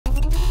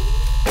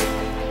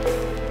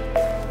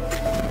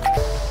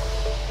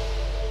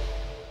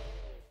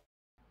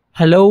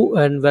Hello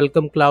and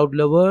welcome, cloud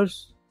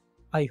lovers.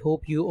 I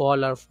hope you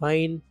all are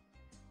fine.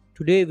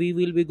 Today we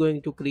will be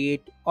going to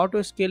create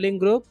auto-scaling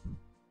group.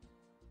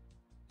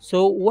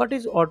 So what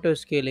is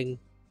auto-scaling?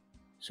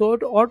 So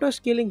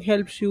auto-scaling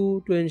helps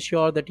you to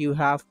ensure that you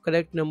have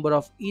correct number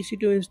of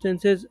EC2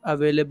 instances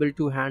available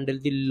to handle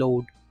the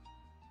load.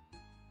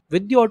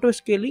 With the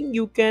auto-scaling,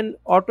 you can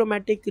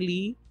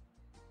automatically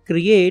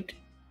create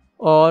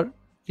or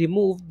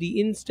remove the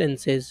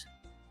instances,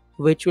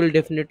 which will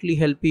definitely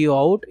help you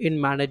out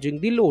in managing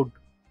the load.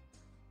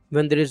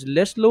 When there is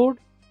less load,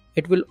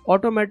 it will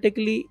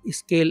automatically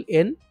scale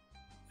in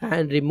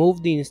and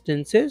remove the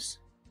instances.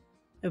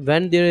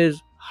 When there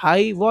is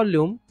high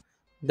volume,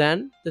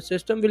 then the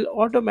system will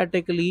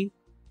automatically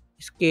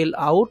scale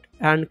out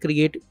and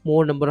create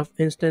more number of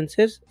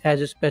instances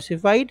as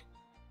specified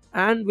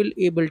and will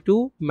able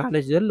to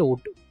manage the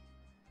load.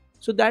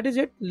 So that is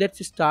it.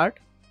 Let's start.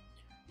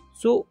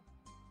 So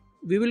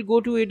we will go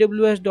to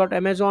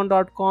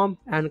aws.amazon.com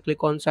and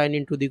click on sign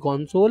into the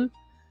console.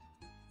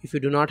 If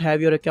you do not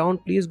have your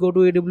account, please go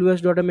to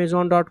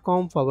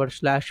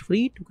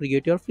aws.amazon.com/free to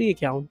create your free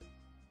account.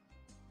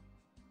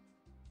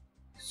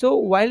 So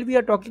while we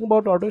are talking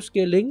about auto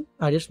scaling,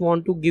 I just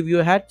want to give you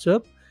a heads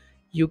up.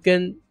 You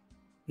can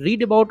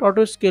read about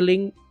auto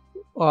scaling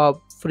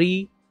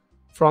free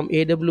from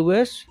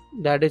AWS,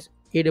 that is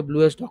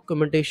AWS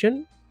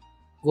documentation.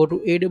 Go to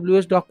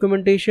AWS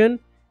documentation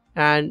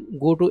and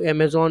go to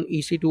Amazon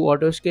EC2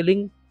 auto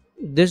scaling.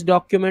 This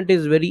document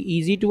is very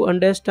easy to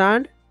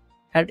understand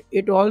and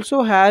it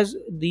also has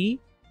the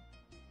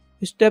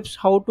steps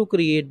how to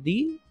create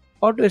the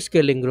auto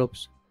scaling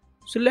groups.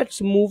 So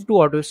let's move to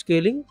auto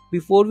scaling.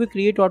 Before we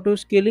create auto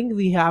scaling,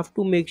 we have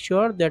to make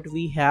sure that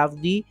we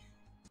have the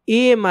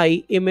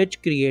AMI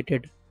image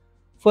created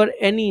for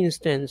any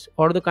instance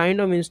or the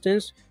kind of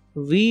instance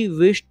we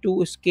wish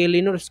to scale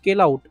in or scale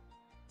out.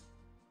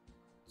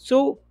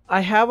 So I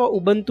have a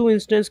Ubuntu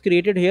instance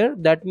created here.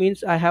 That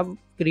means I have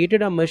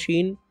created a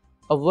machine,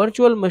 a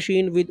virtual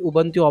machine with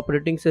Ubuntu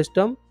operating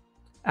system.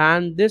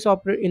 And in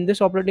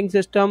this operating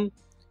system,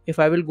 if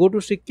I will go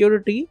to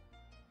security,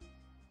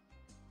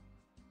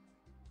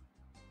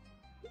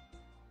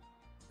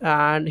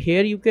 and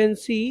here you can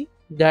see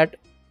that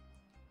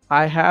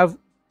I have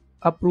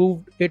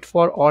approved it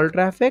for all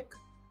traffic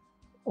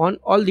on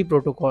all the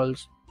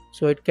protocols.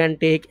 So it can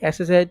take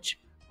SSH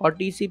or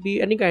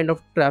TCP, any kind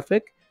of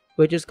traffic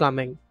which is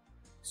coming.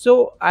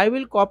 So I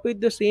will copy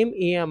the same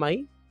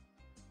AMI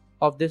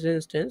of this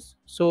instance.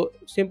 So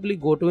simply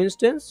go to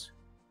instance.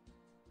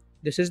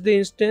 This is the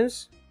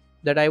instance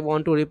that I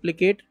want to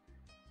replicate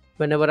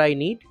whenever I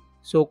need.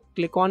 So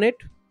click on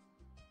it,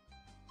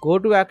 go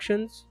to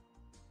actions,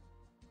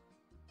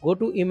 go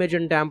to image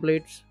and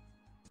templates,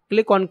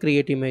 click on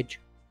create image.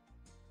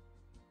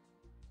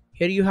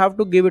 Here you have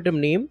to give it a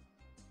name,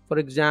 for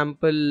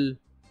example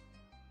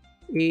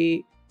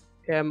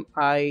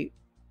AMI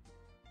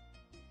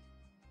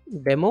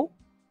demo. You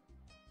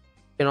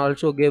can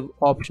also give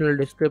optional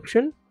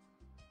description,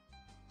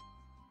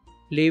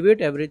 leave it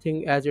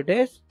everything as it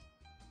is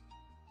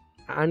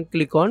and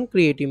click on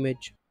create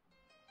image.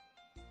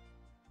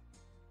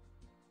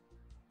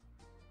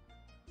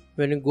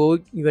 When you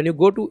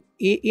go to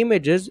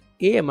images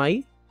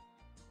AMI,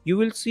 you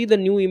will see the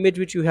new image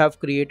which you have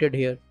created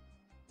here.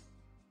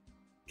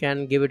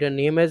 Can give it a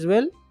name as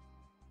well,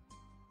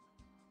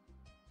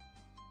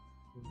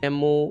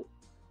 demo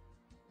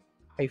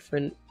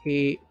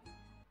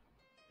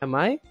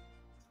AMI.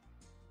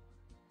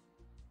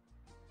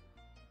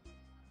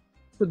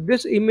 So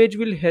this image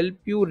will help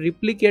you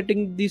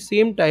replicating the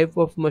same type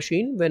of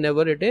machine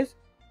whenever it is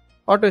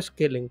auto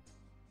scaling.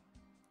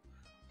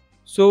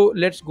 So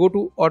let's go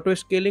to auto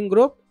scaling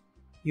group.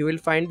 You will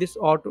find this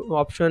auto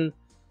option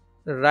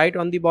right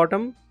on the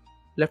bottom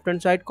left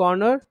hand side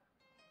corner.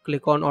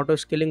 Click on auto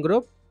scaling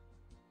group,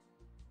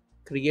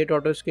 create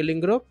auto scaling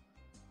group.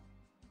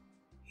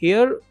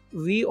 Here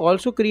we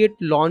also create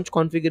launch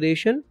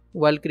configuration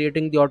while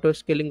creating the auto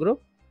scaling group.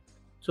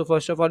 So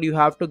first of all, you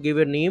have to give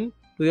a name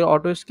to your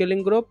auto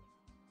scaling group.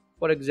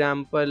 For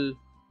example,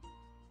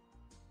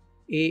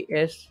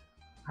 AS-demo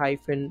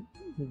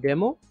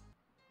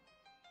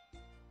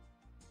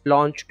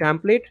launch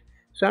template.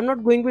 So I'm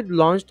not going with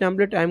launch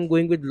template, I'm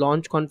going with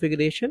launch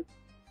configuration.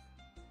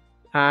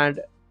 And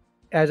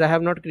as I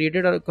have not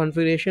created a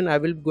configuration, I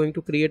will going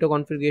to create a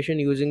configuration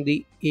using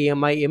the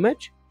AMI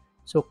image.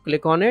 So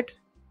click on it.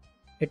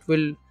 It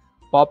will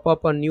pop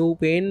up a new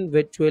pane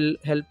which will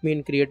help me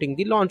in creating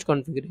the launch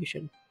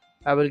configuration.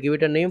 I will give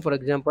it a name, for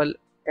example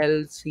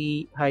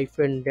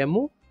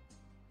LC-demo.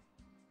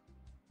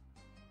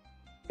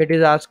 It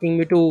is asking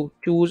me to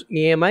choose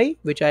AMI,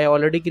 which I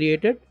already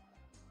created,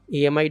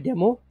 AMI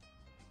demo.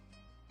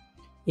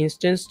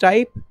 Instance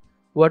type,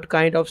 what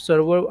kind of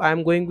server I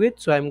am going with.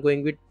 So I am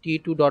going with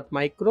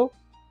t2.micro.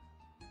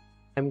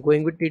 I'm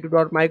going with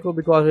t2.micro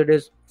because it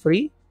is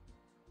free.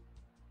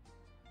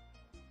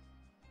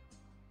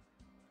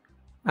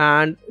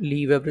 And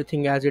leave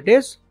everything as it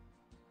is.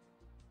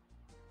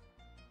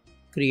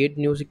 Create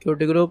new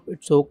security group.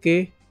 It's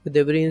okay with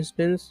every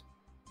instance.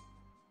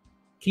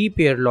 key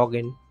pair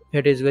login.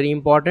 It is very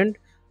important.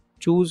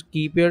 Choose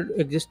key pair,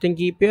 existing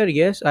key pair.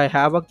 Yes, I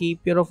have a key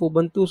pair of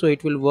Ubuntu, so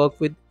it will work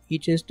with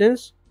each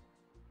instance.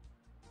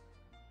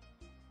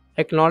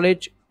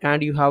 Acknowledge,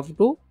 and you have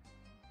to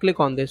click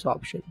on this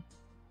option.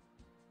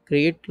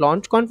 Create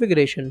launch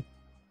configuration.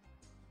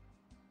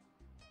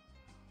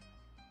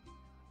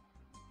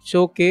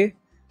 So okay,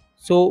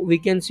 so we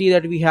can see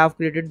that we have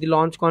created the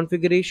launch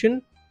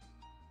configuration.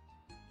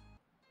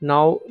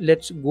 Now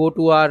let's go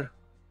to our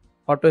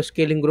auto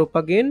scaling group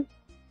again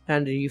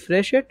and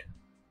refresh it.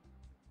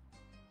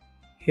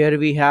 Here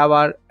we have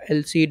our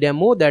LC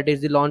demo, that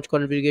is the launch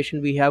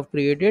configuration we have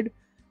created,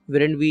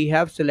 wherein we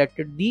have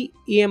selected the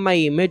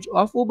AMI image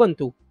of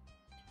Ubuntu.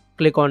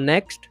 Click on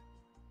next.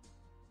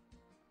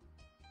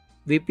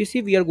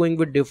 VPC, we are going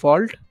with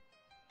default.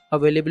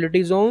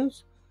 Availability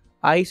zones,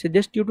 I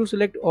suggest you to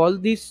select all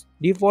these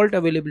default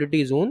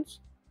availability zones.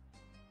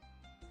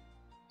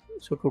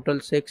 So total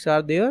 6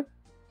 are there.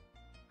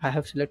 I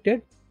have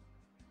selected.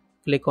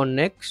 Click on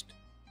next.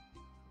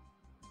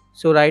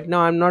 So right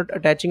now I'm not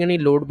attaching any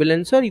load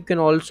balancer. You can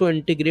also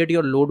integrate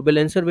your load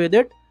balancer with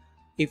it.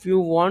 If you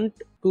want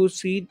to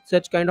see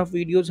such kind of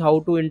videos, how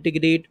to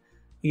integrate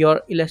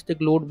your elastic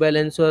load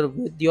balancer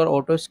with your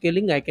auto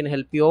scaling, I can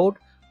help you out,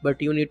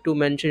 but you need to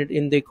mention it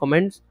in the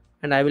comments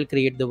and I will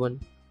create the one.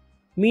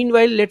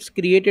 Meanwhile, let's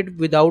create it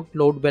without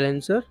load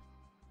balancer.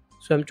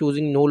 So I'm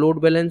choosing no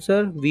load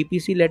balancer.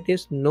 VPC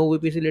latest, no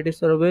VPC latest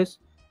service.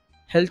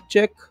 Health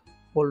check,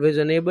 always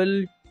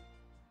enable.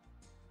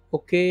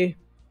 Okay,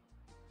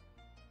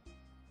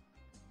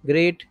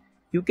 great.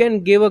 You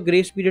can give a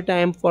grace period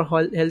time for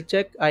health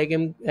check. I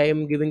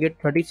am giving it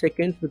 30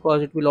 seconds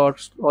because it will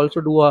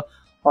also do a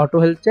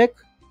auto health check.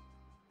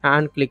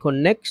 And click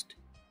on next.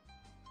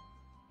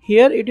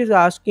 Here it is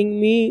asking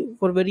me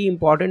for very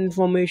important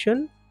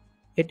information.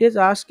 It is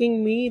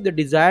asking me the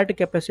desired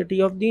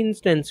capacity of the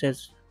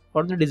instances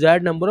or the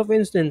desired number of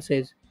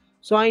instances.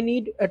 So I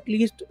need at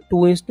least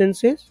 2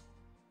 instances,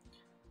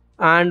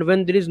 and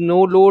when there is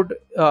no load,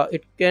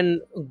 it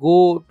can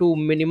go to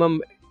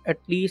minimum at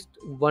least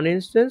 1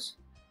 instance,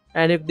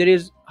 and if there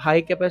is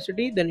high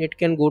capacity, then it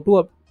can go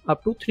to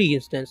up to 3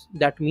 instances.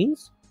 That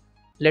means,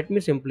 let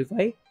me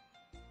simplify.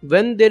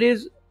 When there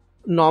is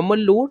normal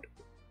load,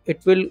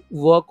 it will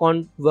work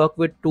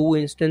with 2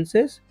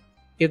 instances.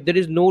 If there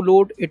is no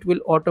load, it will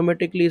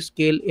automatically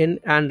scale in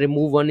and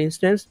remove 1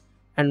 instance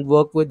and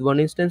work with 1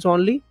 instance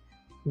only.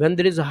 When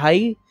there is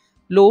high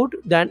load,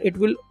 then it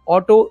will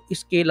auto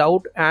scale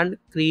out and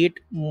create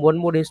 1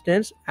 more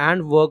instance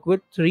and work with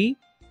 3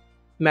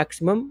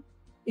 maximum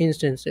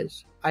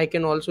instances. I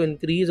can also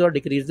increase or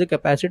decrease the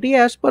capacity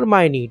as per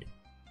my need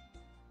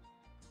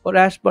or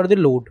as per the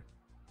load.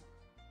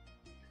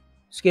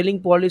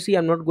 Scaling policy,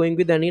 I'm not going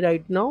with any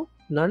right now,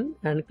 none,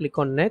 and click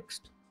on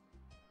next.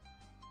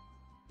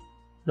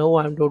 No,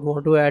 I don't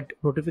want to add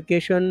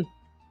notification,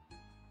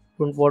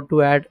 don't want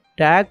to add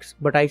tags,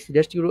 but I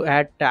suggest you to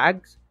add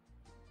tags.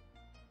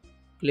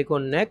 Click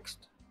on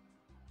next,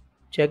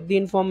 check the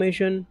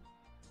information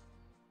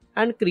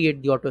and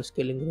create the auto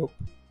scaling group.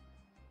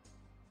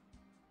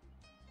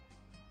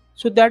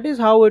 So that is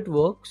how it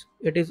works.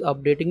 It is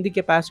updating the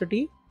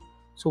capacity.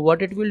 So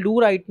what it will do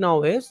right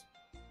now is,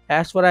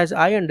 as far as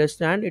I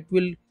understand, it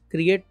will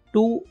create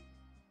 2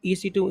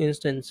 EC2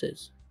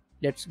 instances.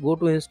 Let's go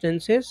to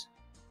instances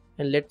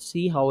and let's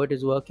see how it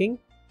is working.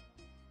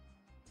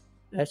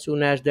 As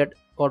soon as that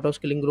auto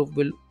scaling group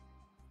will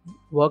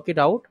work it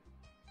out,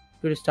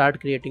 it will start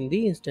creating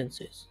the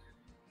instances.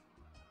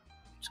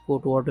 Let's go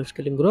to auto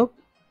scaling group.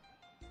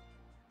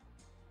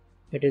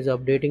 It is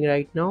updating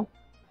right now,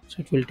 so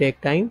it will take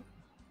time.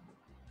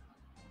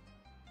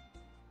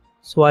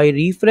 So I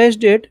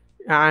refreshed it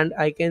and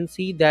I can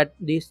see that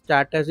the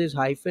status is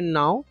hyphen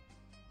now.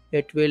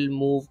 It will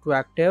move to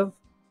active.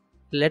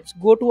 Let's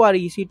go to our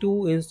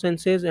EC2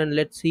 instances and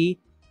let's see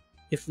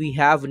if we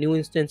have new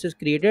instances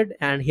created,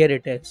 and here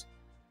it is.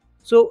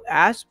 So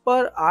as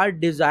per our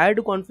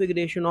desired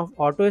configuration of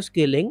auto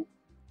scaling,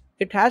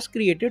 it has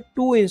created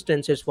 2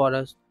 instances for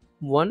us,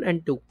 1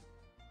 and 2.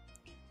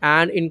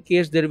 And in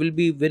case there will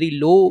be very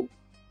low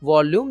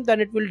volume, then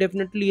it will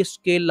definitely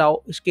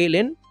scale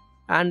in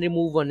and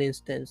remove 1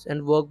 instance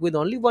and work with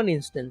only 1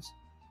 instance.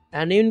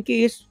 And in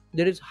case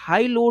there is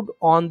high load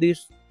on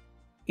these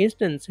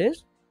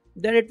instances,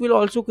 then it will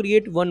also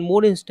create 1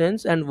 more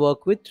instance and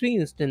work with 3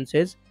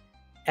 instances,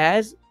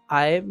 as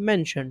I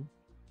mentioned.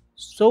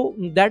 So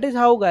that is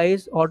how,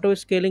 guys, auto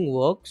scaling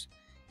works.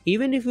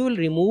 Even if you will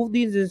remove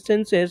these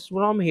instances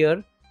from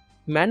here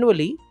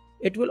manually,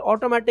 it will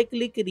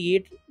automatically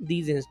create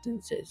these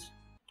instances.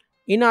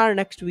 In our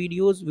next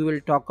videos, we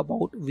will talk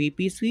about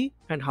VPC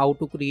and how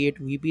to create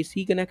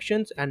VPC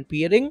connections and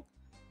peering.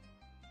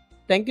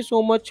 Thank you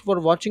so much for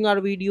watching our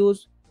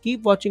videos.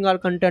 Keep watching our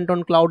content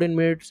on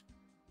CloudInminutes.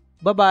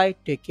 Bye bye.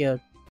 Take care.